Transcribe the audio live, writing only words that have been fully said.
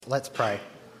Let's pray.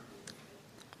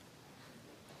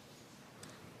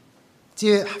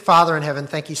 Dear Father in heaven,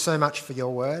 thank you so much for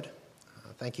your word.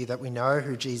 Thank you that we know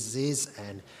who Jesus is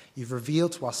and you've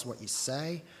revealed to us what you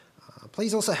say.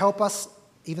 Please also help us,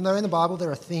 even though in the Bible there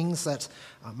are things that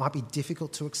might be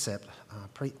difficult to accept.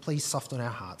 Please soften our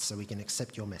hearts so we can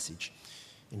accept your message.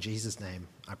 In Jesus' name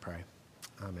I pray.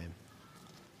 Amen.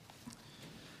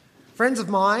 Friends of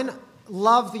mine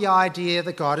love the idea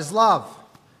that God is love.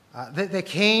 They're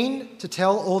keen to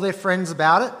tell all their friends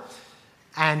about it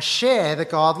and share that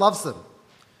God loves them.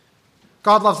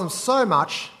 God loves them so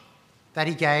much that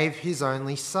he gave his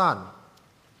only son.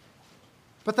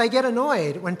 But they get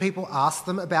annoyed when people ask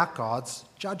them about God's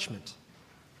judgment.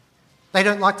 They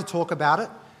don't like to talk about it,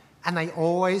 and they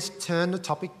always turn the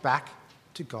topic back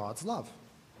to God's love.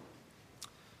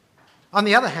 On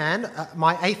the other hand,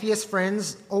 my atheist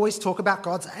friends always talk about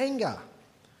God's anger,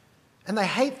 and they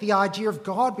hate the idea of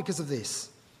God because of this.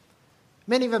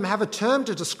 Many of them have a term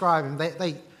to describe him.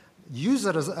 They use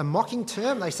it as a mocking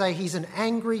term. They say he's an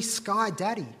angry sky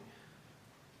daddy.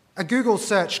 A Google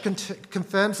search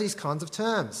confirms these kinds of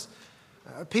terms.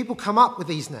 People come up with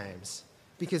these names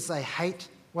because they hate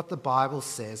what the Bible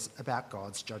says about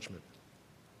God's judgment.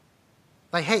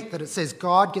 They hate that it says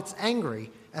God gets angry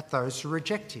at those who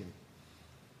reject him.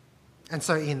 And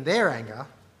so in their anger,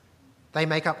 they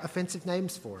make up offensive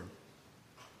names for him.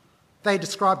 They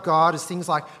describe God as things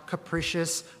like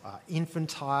capricious,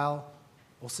 infantile,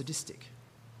 or sadistic.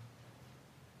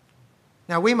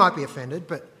 Now, we might be offended,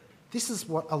 but this is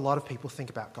what a lot of people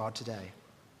think about God today.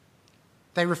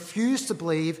 They refuse to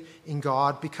believe in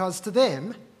God because to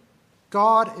them,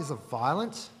 God is a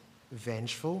violent,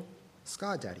 vengeful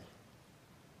sky daddy.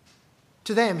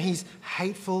 To them, he's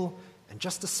hateful and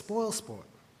just a spoil sport.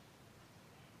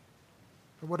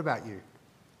 But what about you?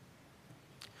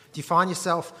 Do you find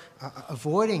yourself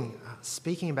avoiding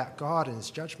speaking about God and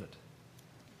his judgment?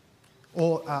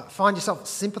 Or find yourself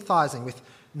sympathising with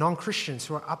non-Christians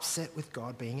who are upset with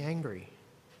God being angry?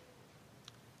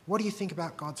 What do you think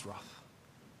about God's wrath?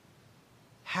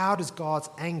 How does God's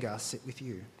anger sit with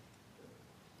you?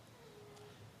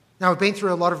 Now, we've been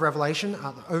through a lot of Revelation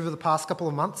over the past couple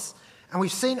of months, and we've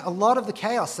seen a lot of the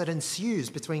chaos that ensues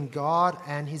between God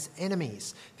and his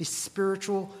enemies, this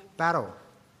spiritual battle.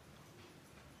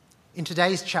 In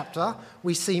today's chapter,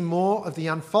 we see more of the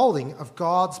unfolding of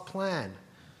God's plan,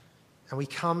 and we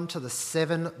come to the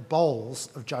 7 bowls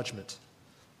of judgment.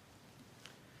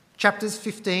 Chapters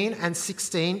 15 and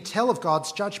 16 tell of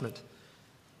God's judgment,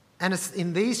 and it's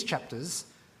in these chapters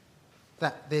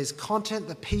that there's content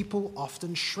that people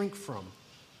often shrink from.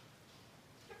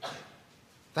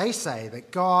 They say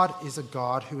that God is a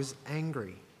God who is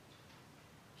angry.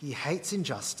 He hates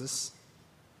injustice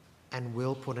and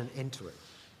will put an end to it.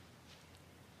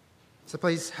 So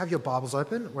please have your Bibles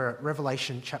open. We're at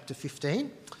Revelation chapter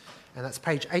 15, and that's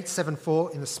page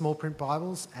 874 in the small print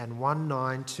Bibles and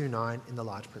 1929 in the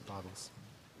large print Bibles.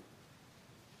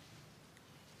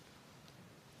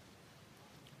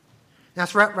 Now,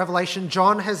 throughout Revelation,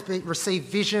 John has received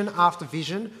vision after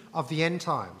vision of the end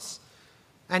times.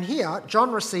 And here,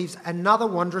 John receives another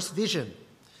wondrous vision.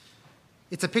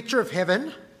 It's a picture of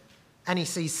heaven, and he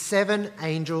sees 7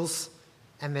 angels,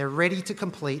 and they're ready to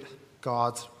complete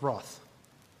God's wrath.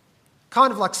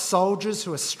 Kind of like soldiers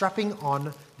who are strapping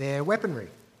on their weaponry.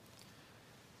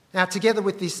 Now, together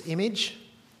with this image,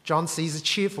 John sees a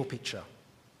cheerful picture.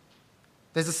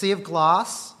 There's a sea of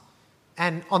glass,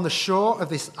 and on the shore of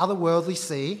this otherworldly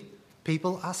sea,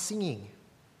 people are singing.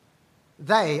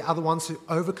 They are the ones who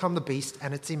overcome the beast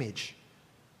and its image.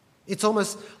 It's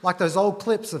almost like those old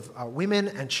clips of women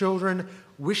and children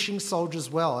wishing soldiers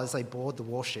well as they board the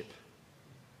warship.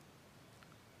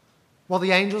 While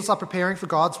the angels are preparing for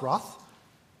God's wrath,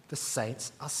 the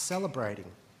saints are celebrating.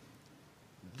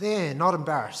 They're not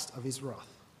embarrassed of his wrath.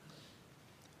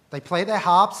 They play their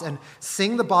harps and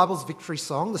sing the Bible's victory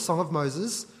song, the Song of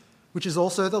Moses, which is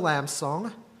also the Lamb's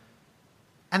song.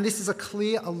 And this is a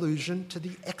clear allusion to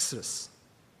the Exodus,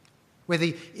 where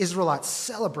the Israelites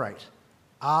celebrate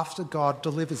after God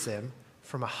delivers them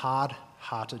from a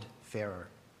hard-hearted Pharaoh.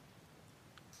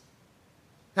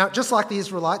 Now, just like the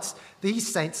Israelites, these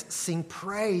saints sing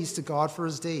praise to God for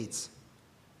his deeds.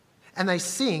 And they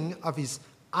sing of his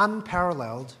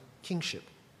unparalleled kingship.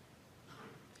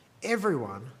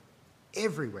 Everyone,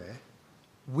 everywhere,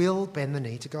 will bend the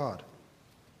knee to God.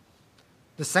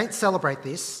 The saints celebrate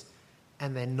this,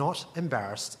 and they're not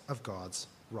embarrassed of God's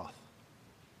wrath.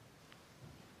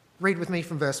 Read with me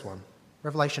from verse 1,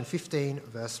 Revelation 15,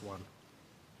 verse 1.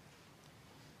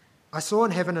 I saw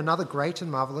in heaven another great and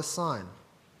marvellous sign,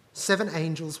 7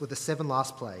 angels with the 7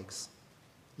 last plagues.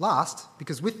 Last,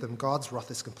 because with them God's wrath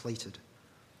is completed.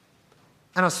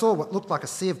 And I saw what looked like a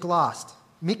sea of glass,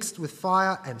 mixed with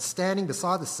fire, and standing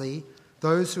beside the sea,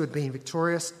 those who had been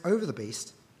victorious over the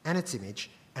beast and its image,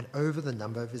 and over the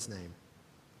number of his name.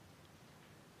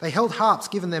 They held harps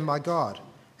given them by God,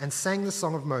 and sang the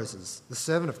song of Moses, the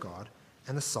servant of God,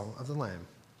 and the song of the Lamb.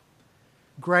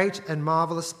 Great and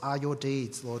marvellous are your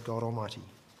deeds, Lord God Almighty.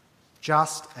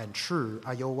 Just and true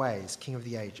are your ways, King of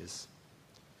the ages.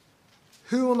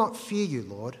 Who will not fear you,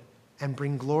 Lord, and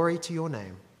bring glory to your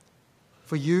name?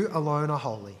 For you alone are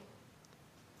holy.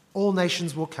 All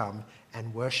nations will come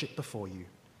and worship before you,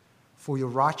 for your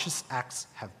righteous acts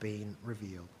have been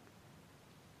revealed.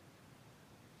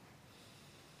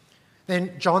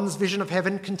 Then John's vision of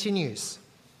heaven continues.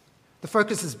 The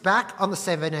focus is back on the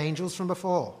 7 angels from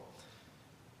before.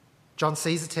 John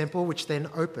sees the temple, which then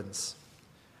opens.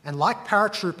 And like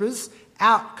paratroopers,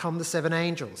 out come the 7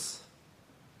 angels.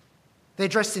 They're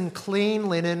dressed in clean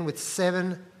linen with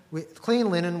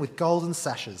golden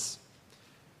sashes.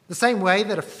 The same way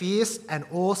that a fierce and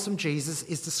awesome Jesus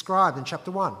is described in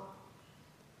chapter 1.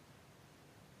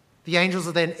 The angels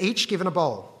are then each given a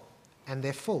bowl, and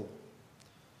they're full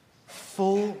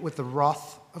with the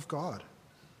wrath of God.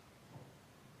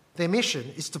 Their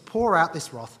mission is to pour out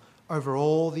this wrath over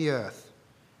all the earth,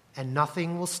 and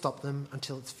nothing will stop them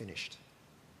until it's finished.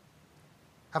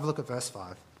 Have a look at verse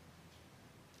 5.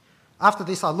 After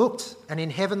this I looked, and in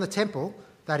heaven the temple,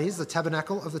 that is, the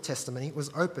tabernacle of the testimony,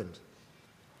 was opened.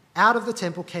 Out of the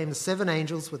temple came the 7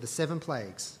 angels with the 7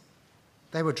 plagues.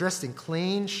 They were dressed in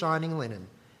clean, shining linen,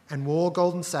 and wore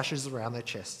golden sashes around their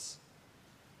chests.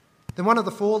 Then one of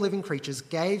the 4 living creatures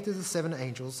gave to the 7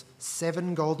 angels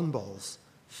 7 golden bowls,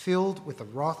 filled with the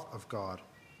wrath of God,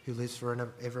 who lives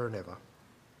forever and ever.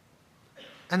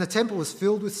 And the temple was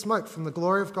filled with smoke from the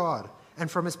glory of God and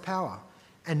from his power,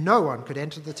 and no one could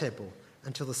enter the temple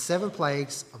until the 7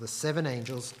 plagues of the 7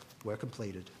 angels were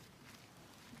completed.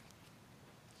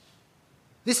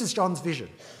 This is John's vision.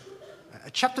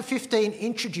 Chapter 15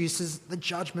 introduces the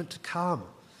judgment to come,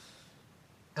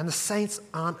 and the saints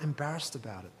aren't embarrassed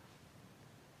about it.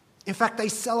 In fact, they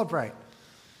celebrate.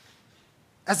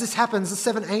 As this happens, the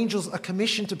 7 angels are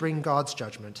commissioned to bring God's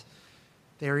judgment.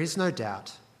 There is no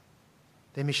doubt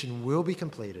their mission will be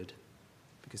completed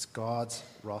because God's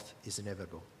wrath is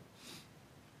inevitable.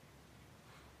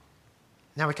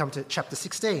 Now we come to chapter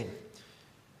 16.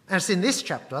 And it's in this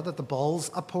chapter that the bowls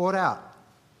are poured out.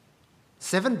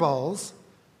 7 bowls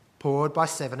poured by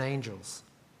 7 angels.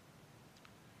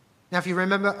 Now, if you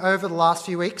remember, over the last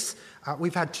few weeks,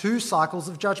 we've had 2 cycles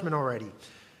of judgment already.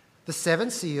 The 7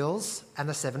 seals and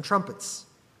the 7 trumpets.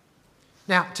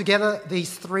 Now, together,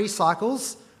 these 3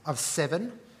 cycles of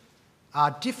 7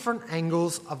 are different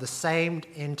angles of the same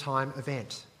end-time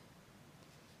event.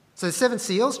 So the 7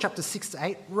 seals, chapters 6 to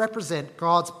 8, represent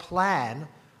God's plan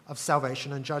of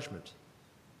salvation and judgment.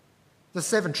 The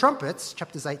 7 trumpets,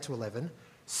 chapters 8 to 11,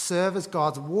 serve as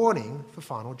God's warning for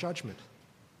final judgment.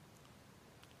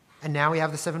 And now we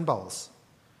have the 7 bowls,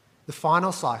 the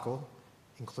final cycle,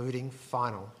 including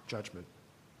final judgment.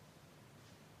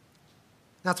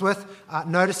 Now it's worth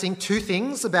noticing 2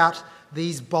 things about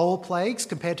these bowl plagues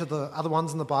compared to the other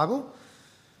ones in the Bible.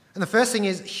 And the first thing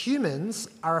is humans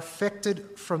are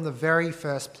affected from the very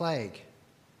first plague.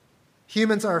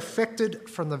 Humans are affected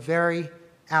from the very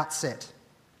outset.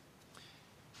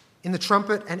 In the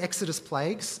trumpet and Exodus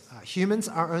plagues, humans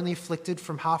are only afflicted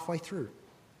from halfway through.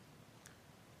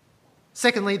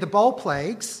 Secondly, the bowl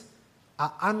plagues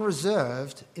are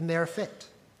unreserved in their effect.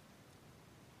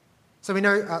 So we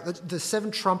know the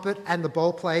 7 trumpet and the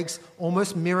bowl plagues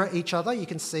almost mirror each other, you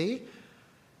can see,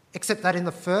 except that in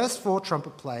the first 4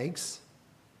 trumpet plagues,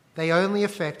 they only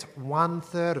affect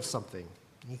 1/3 of something.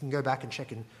 You can go back and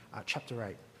check in chapter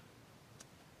 8.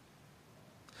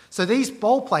 So these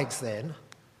bowl plagues then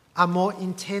are more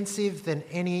intensive than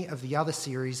any of the other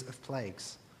series of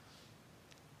plagues.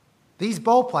 These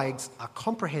bowl plagues are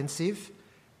comprehensive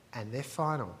and they're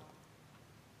final.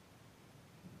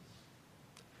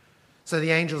 So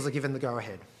the angels are given the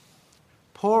go-ahead.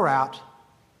 Pour out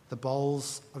the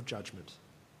bowls of judgment.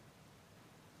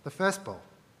 The first bowl,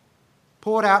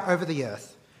 poured out over the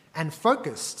earth and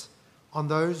focused on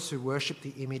those who worship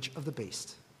the image of the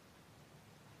beast.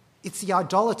 It's the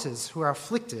idolaters who are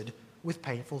afflicted with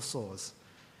painful sores.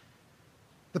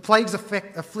 The plagues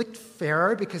afflict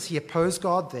Pharaoh because he opposed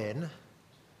God then,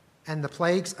 and the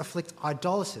plagues afflict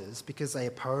idolaters because they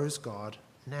oppose God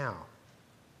now.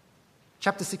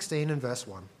 Chapter 16 and verse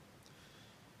 1.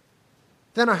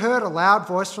 Then I heard a loud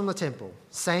voice from the temple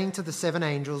saying to the 7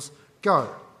 angels,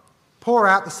 "Go, pour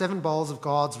out the 7 bowls of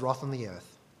God's wrath on the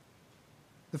earth."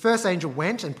 The first angel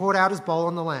went and poured out his bowl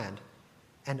on the land,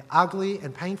 and ugly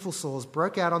and painful sores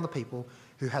broke out on the people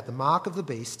who had the mark of the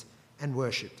beast and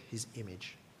worshipped his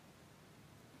image.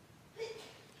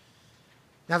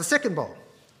 Now the second bowl,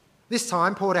 this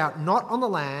time poured out not on the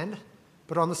land,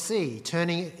 but on the sea,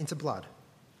 turning it into blood.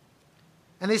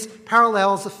 And this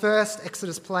parallels the first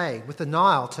Exodus plague, with the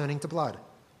Nile turning to blood.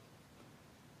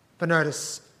 But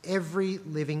notice, every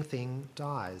living thing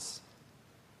dies,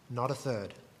 not a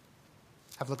third.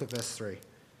 Have a look at verse 3.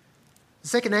 The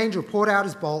second angel poured out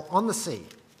his bowl on the sea,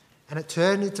 and it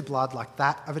turned into blood like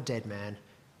that of a dead man,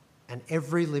 and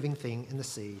every living thing in the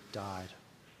sea died.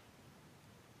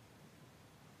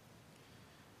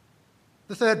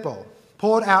 The third bowl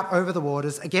poured out over the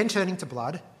waters, again turning to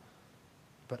blood,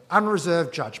 but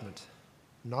unreserved judgment,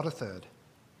 not a third.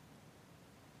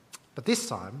 But this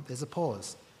time, there's a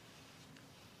pause.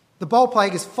 The bowl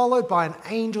plague is followed by an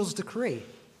angel's decree.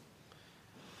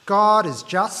 God is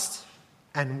just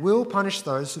and will punish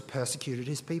those who persecuted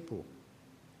his people.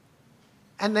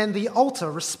 And then the altar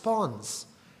responds.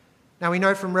 Now we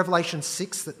know from Revelation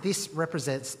 6 that this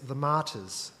represents the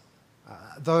martyrs,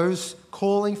 those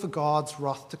calling for God's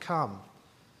wrath to come.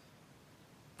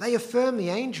 They affirm the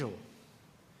angel.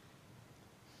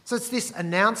 So it's this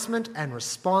announcement and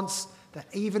response that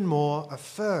even more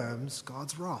affirms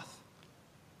God's wrath.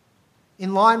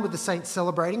 In line with the saints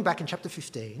celebrating back in chapter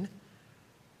 15,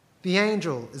 the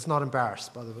angel is not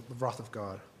embarrassed by the wrath of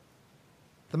God.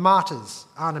 The martyrs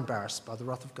aren't embarrassed by the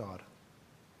wrath of God.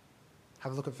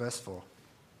 Have a look at verse 4.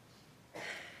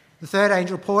 The third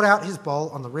angel poured out his bowl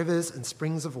on the rivers and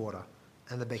springs of water,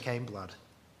 and they became blood.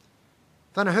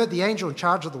 Then I heard the angel in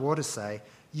charge of the waters say,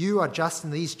 "You are just in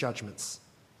these judgments,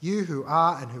 you who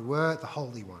are and who were the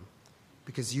Holy One,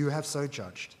 because you have so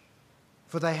judged.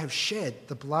 For they have shed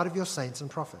the blood of your saints and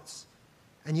prophets,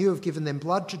 and you have given them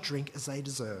blood to drink as they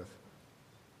deserve."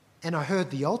 And I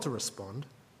heard the altar respond,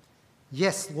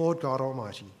 "Yes, Lord God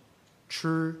Almighty,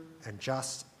 true and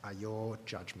just are your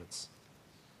judgments."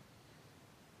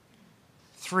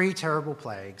 3 terrible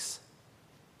plagues,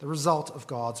 the result of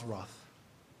God's wrath.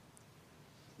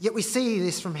 Yet we see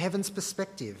this from heaven's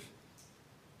perspective.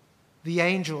 The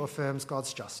angel affirms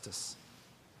God's justice.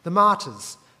 The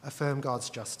martyrs affirm God's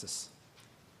justice,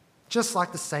 just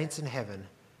like the saints in heaven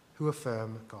who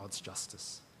affirm God's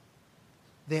justice.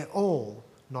 They're all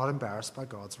not embarrassed by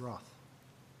God's wrath.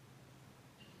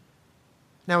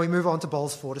 Now we move on to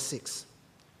bowls 4 to 6.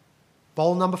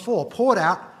 Bowl number 4, poured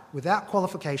out without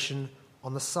qualification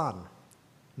on the sun,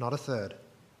 not a third.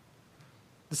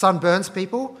 The sun burns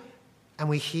people, and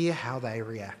we hear how they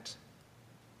react.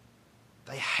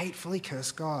 They hatefully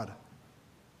curse God.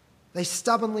 They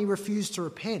stubbornly refuse to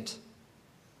repent.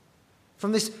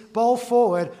 From this bowl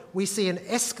forward, we see an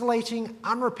escalating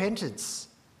unrepentance,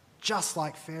 just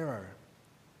like Pharaoh.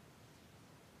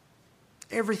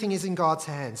 Everything is in God's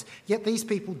hands, yet these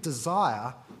people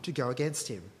desire to go against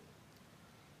him.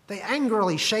 They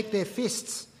angrily shake their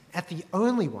fists at the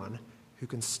only one who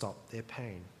can stop their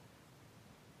pain.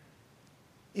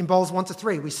 In bowls 1 to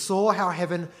 3, we saw how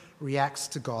heaven reacts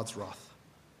to God's wrath.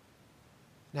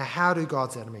 Now, how do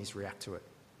God's enemies react to it?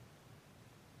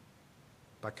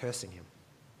 By cursing him.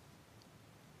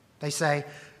 They say,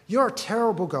 "You're a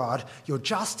terrible God, you're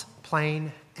just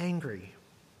plain angry."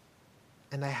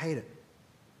 And they hate it.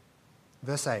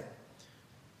 Verse 8,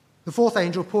 the fourth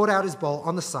angel poured out his bowl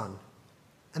on the sun,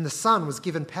 and the sun was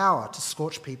given power to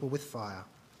scorch people with fire.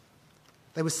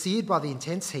 They were seared by the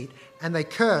intense heat, and they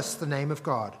cursed the name of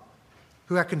God,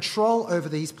 who had control over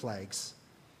these plagues,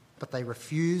 but they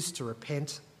refused to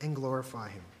repent and glorify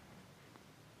him.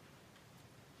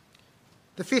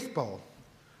 The fifth bowl,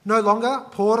 no longer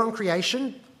poured on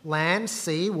creation, land,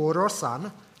 sea, water, or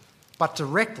sun, but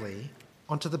directly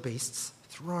onto the beast's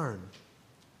throne.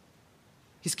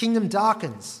 His kingdom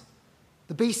darkens.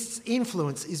 The beast's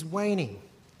influence is waning.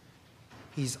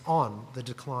 He's on the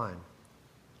decline.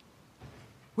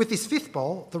 With this fifth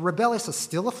bowl, the rebellious are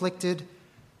still afflicted,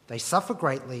 they suffer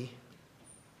greatly,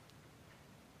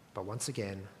 but once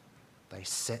again, they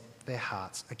set their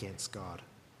hearts against God,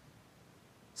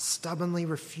 stubbornly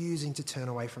refusing to turn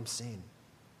away from sin.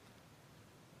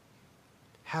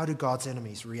 How do God's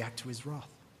enemies react to his wrath?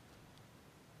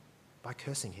 By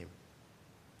cursing him.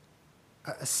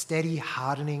 A steady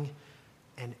hardening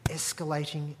and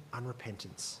escalating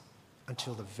unrepentance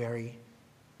until the very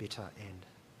bitter end.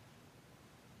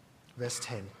 Verse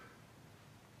 10.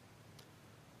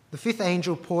 The fifth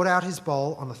angel poured out his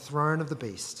bowl on the throne of the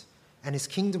beast, and his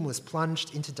kingdom was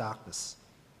plunged into darkness.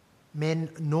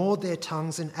 Men gnawed their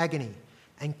tongues in agony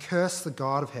and cursed the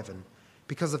God of heaven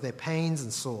because of their pains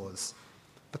and sores,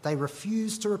 but they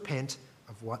refused to repent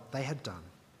of what they had done.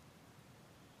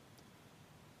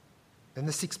 Then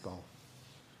the sixth bowl.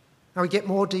 Now we get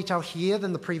more detail here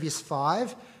than the previous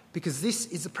 5 because this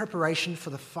is the preparation for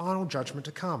the final judgment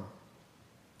to come.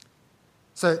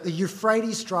 So the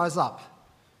Euphrates dries up,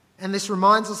 and this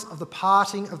reminds us of the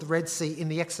parting of the Red Sea in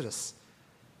the Exodus.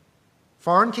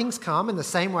 Foreign kings come in the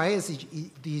same way as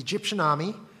the Egyptian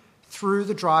army through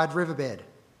the dried riverbed.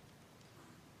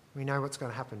 We know what's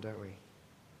going to happen, don't we?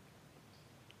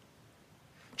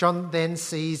 John then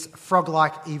sees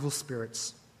frog-like evil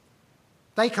spirits.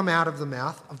 They come out of the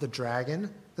mouth of the dragon,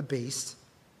 the beast,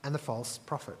 and the false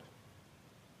prophet.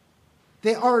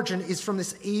 Their origin is from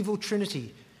this evil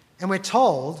trinity, and we're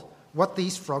told what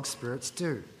these frog spirits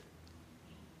do.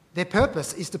 Their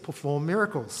purpose is to perform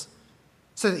miracles,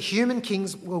 so that human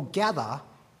kings will gather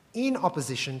in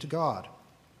opposition to God.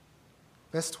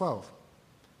 Verse 12.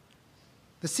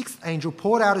 The sixth angel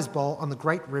poured out his bowl on the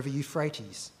great river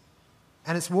Euphrates,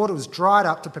 and its water was dried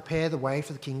up to prepare the way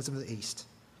for the kings of the east.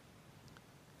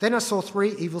 Then I saw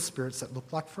 3 evil spirits that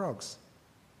looked like frogs.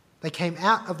 They came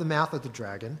out of the mouth of the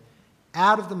dragon,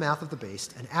 out of the mouth of the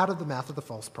beast, and out of the mouth of the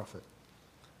false prophet.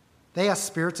 They are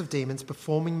spirits of demons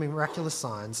performing miraculous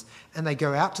signs, and they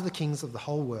go out to the kings of the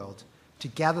whole world to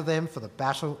gather them for the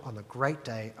battle on the great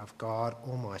day of God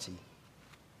Almighty.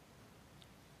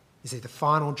 You see, the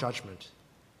final judgment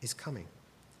is coming.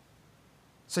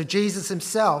 So Jesus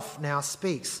himself now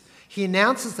speaks. He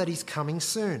announces that he's coming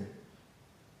soon.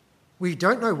 We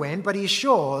don't know when, but he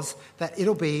assures that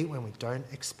it'll be when we don't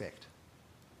expect.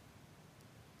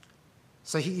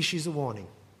 So he issues a warning.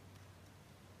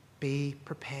 Be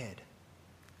prepared.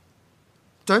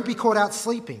 Don't be caught out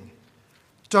sleeping.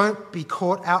 Don't be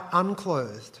caught out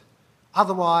unclothed.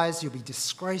 Otherwise, you'll be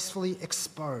disgracefully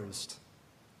exposed.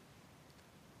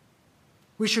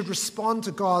 We should respond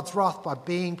to God's wrath by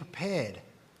being prepared,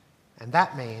 and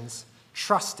that means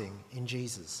trusting in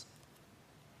Jesus.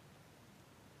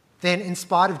 Then, in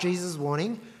spite of Jesus'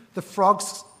 warning, the frog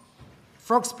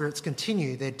spirits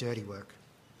continue their dirty work,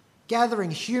 gathering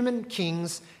human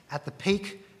kings at the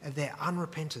peak of their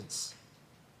unrepentance.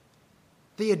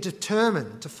 They are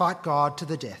determined to fight God to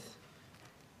the death.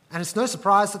 And it's no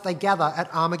surprise that they gather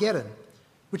at Armageddon,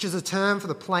 which is a term for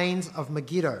the plains of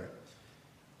Megiddo.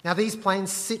 Now, these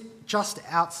plains sit just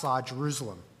outside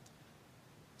Jerusalem.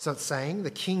 So it's saying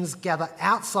the kings gather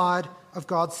outside of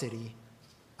God's city,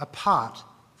 apart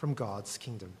from God's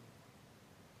kingdom.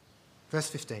 Verse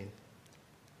 15.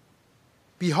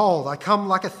 Behold, I come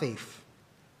like a thief.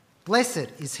 Blessed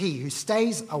is he who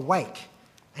stays awake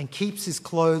and keeps his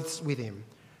clothes with him,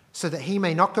 so that he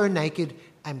may not go naked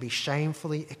and be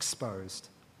shamefully exposed.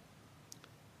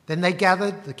 Then they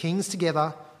gathered the kings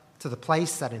together to the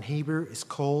place that in Hebrew is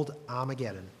called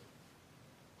Armageddon.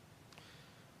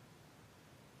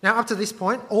 Now, up to this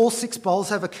point, all 6 bowls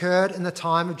have occurred in the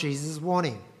time of Jesus'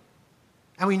 warning.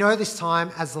 And we know this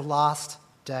time as the last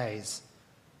days,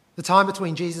 the time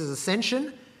between Jesus'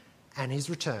 ascension and his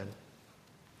return.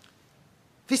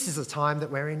 This is the time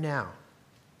that we're in now.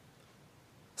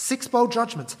 6 bowl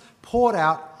judgments poured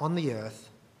out on the earth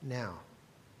now.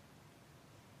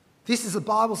 This is the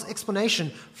Bible's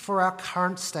explanation for our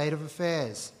current state of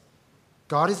affairs.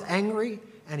 God is angry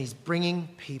and he's bringing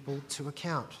people to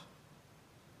account.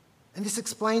 And this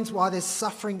explains why there's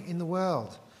suffering in the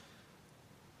world.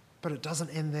 But it doesn't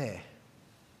end there.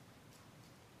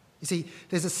 You see,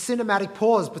 there's a cinematic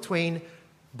pause between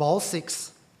Bowl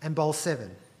 6 and Bowl 7.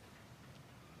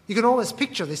 You can almost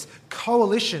picture this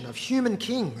coalition of human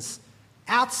kings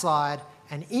outside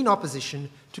and in opposition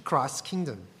to Christ's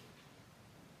kingdom.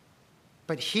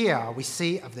 But here we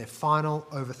see of their final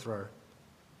overthrow.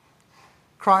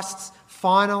 Christ's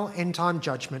final end-time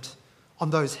judgment on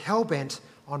those hell-bent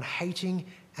on hating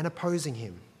and opposing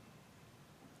him.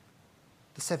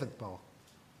 The 7th bowl,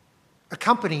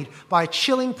 accompanied by a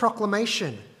chilling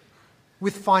proclamation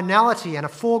with finality and a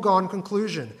foregone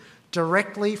conclusion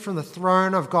directly from the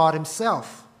throne of God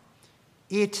himself.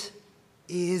 It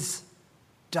is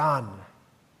done.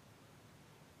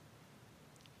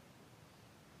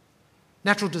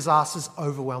 Natural disasters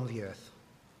overwhelm the earth.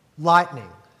 Lightning,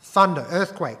 thunder,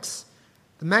 earthquakes,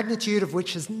 the magnitude of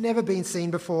which has never been seen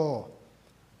before.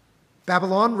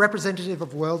 Babylon, representative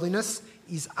of worldliness,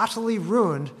 is utterly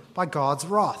ruined by God's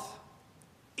wrath.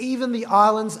 Even the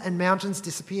islands and mountains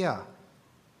disappear.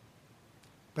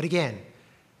 But again,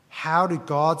 how do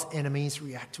God's enemies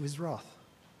react to his wrath?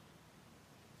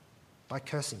 By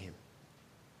cursing him.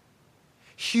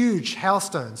 Huge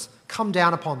hailstones come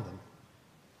down upon them,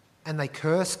 and they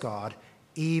curse God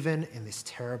even in this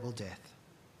terrible death.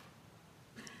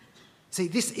 See,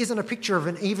 this isn't a picture of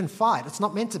an even fight. It's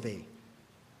not meant to be,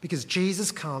 because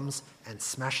Jesus comes and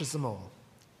smashes them all.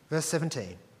 Verse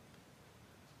 17.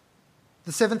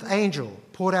 The seventh angel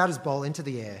poured out his bowl into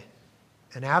the air,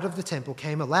 and out of the temple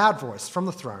came a loud voice from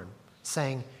the throne,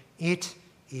 saying, "It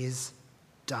is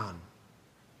done."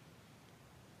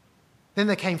 Then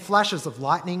there came flashes of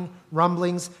lightning,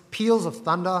 rumblings, peals of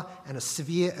thunder, and a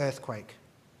severe earthquake.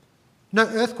 No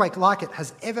earthquake like it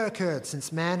has ever occurred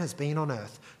since man has been on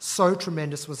earth. So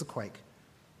tremendous was the quake.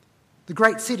 The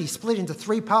great city split into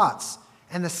 3 parts,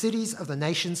 and the cities of the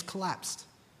nations collapsed.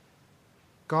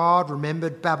 God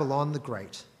remembered Babylon the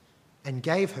Great and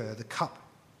gave her the cup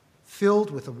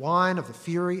filled with the wine of the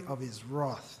fury of his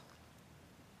wrath.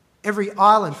 Every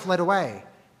island fled away,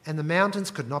 and the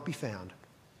mountains could not be found.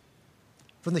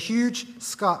 From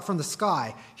the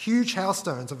sky, huge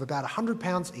hailstones of about 100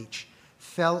 pounds each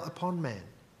fell upon man,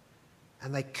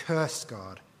 and they cursed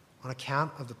God on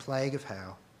account of the plague of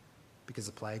hail, because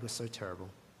the plague was so terrible.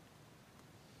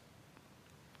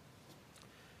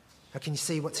 How can you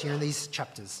see what's here in these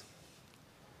chapters?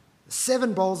 The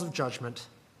 7 bowls of judgment,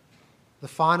 the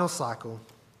final cycle,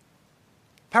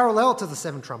 parallel to the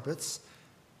 7 trumpets,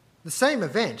 the same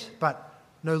event, but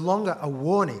no longer a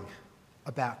warning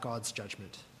about God's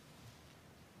judgment.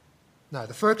 No,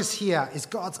 the focus here is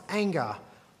God's anger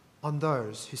on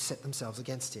those who set themselves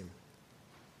against him.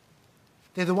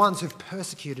 They're the ones who've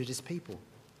persecuted his people,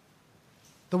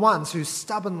 the ones who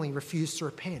stubbornly refuse to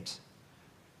repent,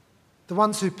 the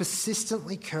ones who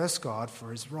persistently curse God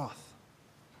for his wrath.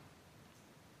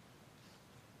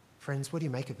 Friends, what do you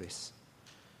make of this?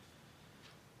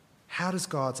 How does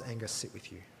God's anger sit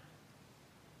with you?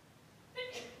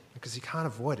 Because you can't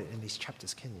avoid it in these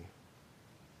chapters, can you?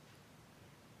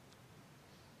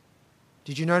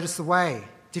 Did you notice the way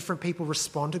different people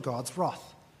respond to God's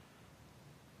wrath?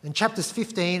 And chapters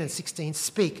 15 and 16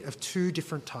 speak of 2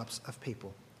 different types of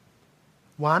people.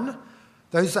 One,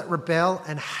 those that rebel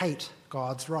and hate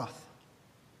God's wrath.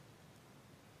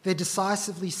 They're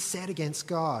decisively set against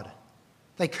God.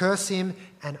 They curse him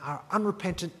and are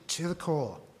unrepentant to the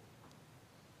core.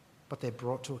 But they're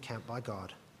brought to account by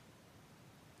God.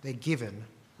 They're given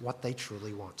what they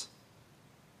truly want.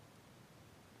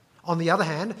 On the other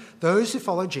hand, those who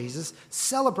follow Jesus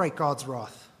celebrate God's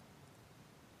wrath.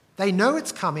 They know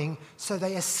it's coming, so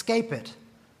they escape it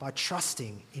by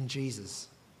trusting in Jesus.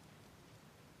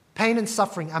 Pain and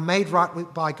suffering are made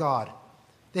right by God.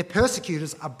 Their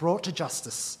persecutors are brought to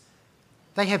justice.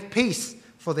 They have peace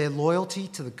for their loyalty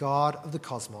to the God of the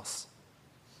cosmos.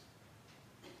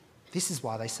 This is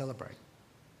why they celebrate.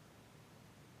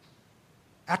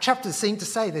 Our chapters seem to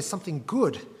say there's something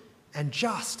good and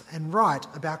just and right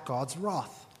about God's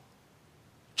wrath.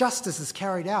 Justice is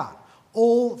carried out.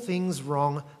 All things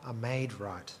wrong are made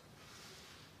right.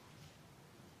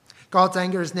 God's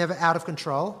anger is never out of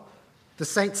control. The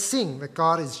saints sing that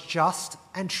God is just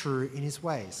and true in his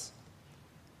ways.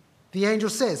 The angel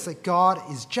says that God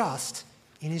is just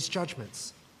in his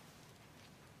judgments.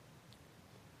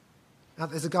 Now,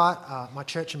 there's a guy at my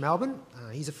church in Melbourne.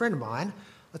 He's a friend of mine.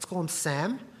 Let's call him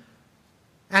Sam.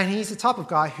 And he's the type of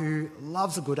guy who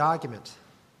loves a good argument.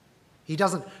 He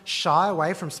doesn't shy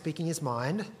away from speaking his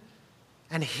mind,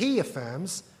 and he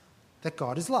affirms that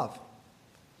God is love.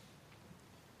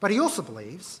 But he also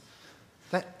believes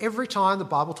that every time the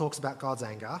Bible talks about God's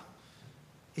anger,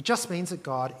 it just means that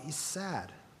God is sad.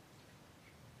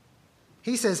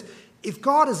 He says, if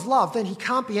God is love, then he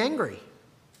can't be angry.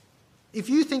 If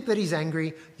you think that he's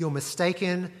angry, you're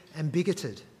mistaken and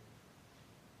bigoted.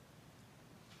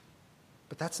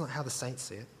 But that's not how the saints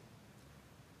see it,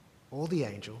 or the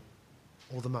angel,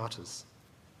 or the martyrs.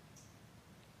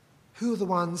 Who are the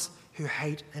ones who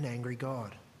hate an angry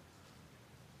God?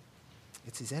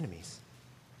 It's his enemies.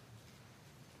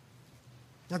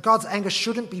 Now, God's anger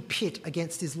shouldn't be pit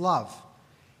against his love.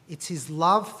 It's his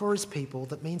love for his people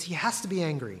that means he has to be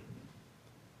angry.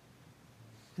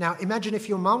 Now, imagine if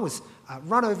your mum was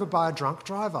run over by a drunk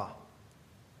driver.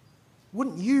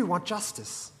 Wouldn't you want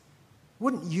justice?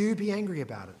 Wouldn't you be angry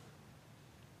about it?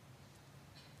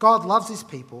 God loves his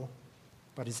people,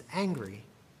 but is angry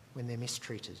when they're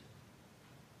mistreated.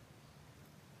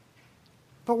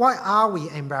 But why are we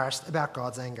embarrassed about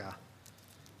God's anger?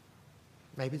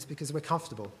 Maybe it's because we're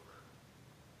comfortable.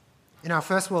 In our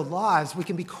first world lives, we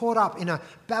can be caught up in a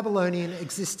Babylonian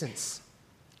existence,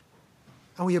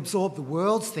 and we absorb the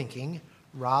world's thinking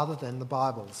rather than the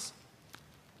Bible's.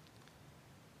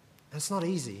 And it's not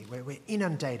easy. We're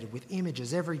inundated with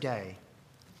images every day.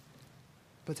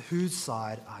 But whose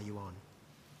side are you on?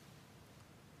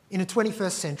 In a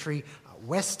 21st century,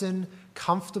 Western,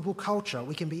 comfortable culture,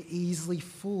 we can be easily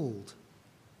fooled.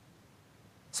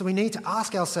 So we need to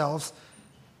ask ourselves,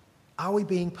 are we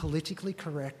being politically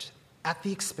correct at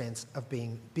the expense of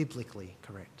being biblically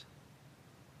correct?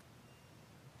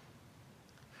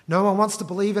 No one wants to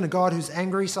believe in a God who's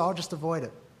angry, so I'll just avoid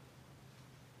it.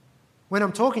 When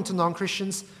I'm talking to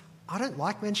non-Christians, I don't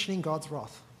like mentioning God's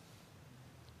wrath.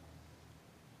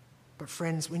 But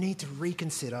friends, we need to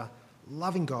reconsider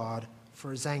loving God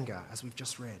for his anger, as we've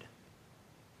just read.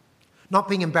 Not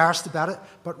being embarrassed about it,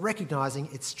 but recognizing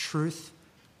its truth,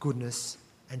 goodness,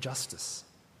 and justice.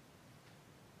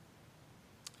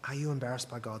 Are you embarrassed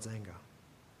by God's anger?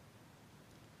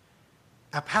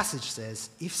 Our passage says,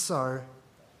 if so,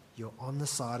 you're on the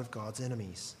side of God's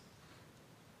enemies.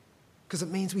 Because it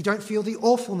means we don't feel the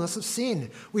awfulness of sin.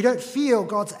 We don't feel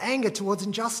God's anger towards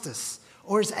injustice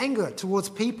or his anger towards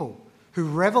people who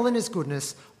revel in his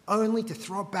goodness only to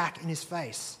throw it back in his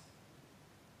face.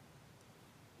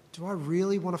 Do I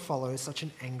really want to follow such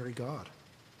an angry God?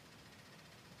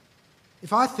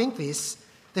 If I think this,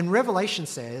 then Revelation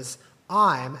says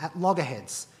I'm at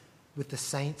loggerheads with the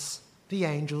saints, the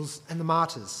angels, and the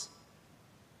martyrs.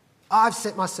 I've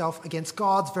set myself against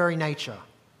God's very nature.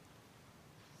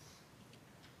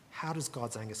 How does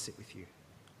God's anger sit with you?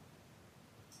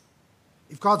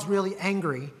 If God's really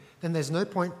angry, then there's no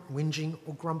point whinging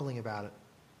or grumbling about it.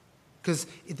 Because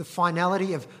if the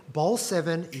finality of Bowl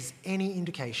 7 is any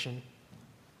indication,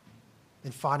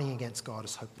 then fighting against God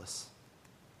is hopeless.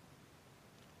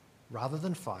 Rather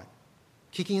than fight,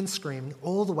 kicking and screaming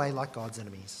all the way like God's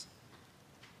enemies,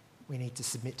 we need to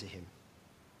submit to him.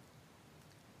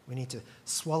 We need to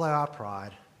swallow our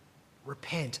pride,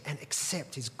 repent, and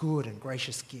accept his good and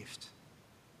gracious gift.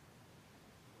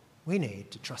 We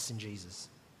need to trust in Jesus,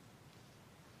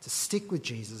 to stick with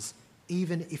Jesus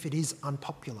even if it is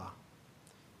unpopular,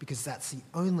 because that's the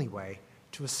only way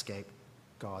to escape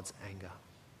God's anger.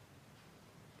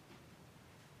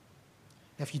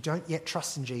 Now, if you don't yet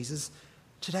trust in Jesus,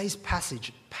 today's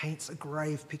passage paints a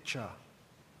grave picture.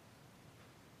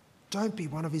 Don't be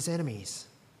one of his enemies.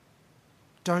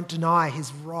 Don't deny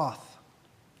his wrath,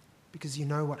 because you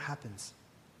know what happens.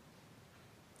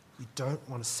 You don't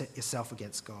want to set yourself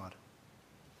against God,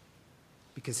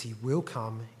 because he will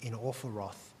come in awful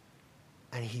wrath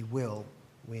and he will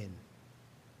win.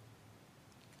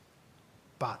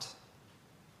 But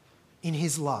in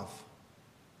his love,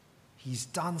 he's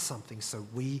done something so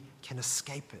we can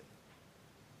escape it.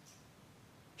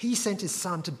 He sent his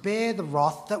son to bear the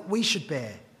wrath that we should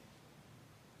bear.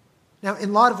 Now,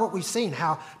 in light of what we've seen,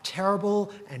 how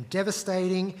terrible and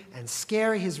devastating and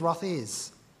scary his wrath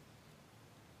is,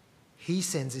 he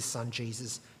sends his son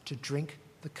Jesus to drink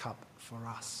the cup for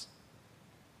us.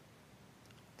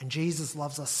 And Jesus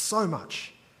loves us so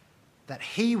much that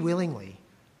he willingly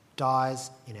dies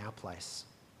in our place.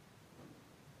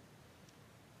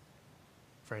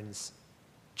 Friends,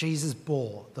 Jesus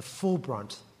bore the full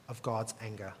brunt of God's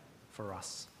anger for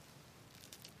us.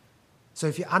 So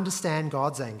if you understand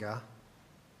God's anger,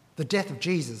 the death of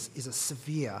Jesus is a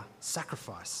severe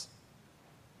sacrifice.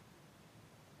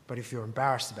 But if you're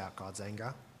embarrassed about God's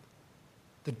anger,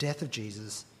 the death of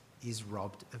Jesus is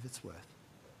robbed of its worth.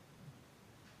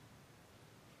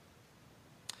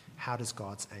 How does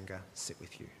God's anger sit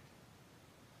with you?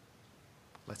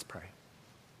 Let's pray.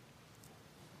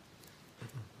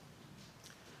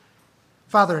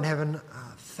 Father in heaven,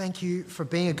 thank you for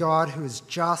being a God who is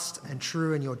just and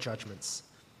true in your judgments.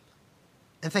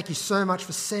 And thank you so much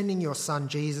for sending your son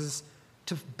Jesus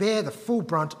to bear the full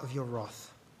brunt of your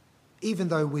wrath, even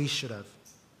though we should have.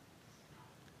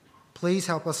 Please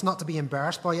help us not to be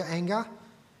embarrassed by your anger,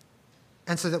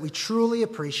 and so that we truly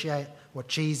appreciate what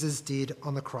Jesus did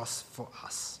on the cross for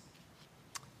us.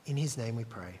 In his name we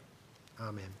pray.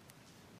 Amen.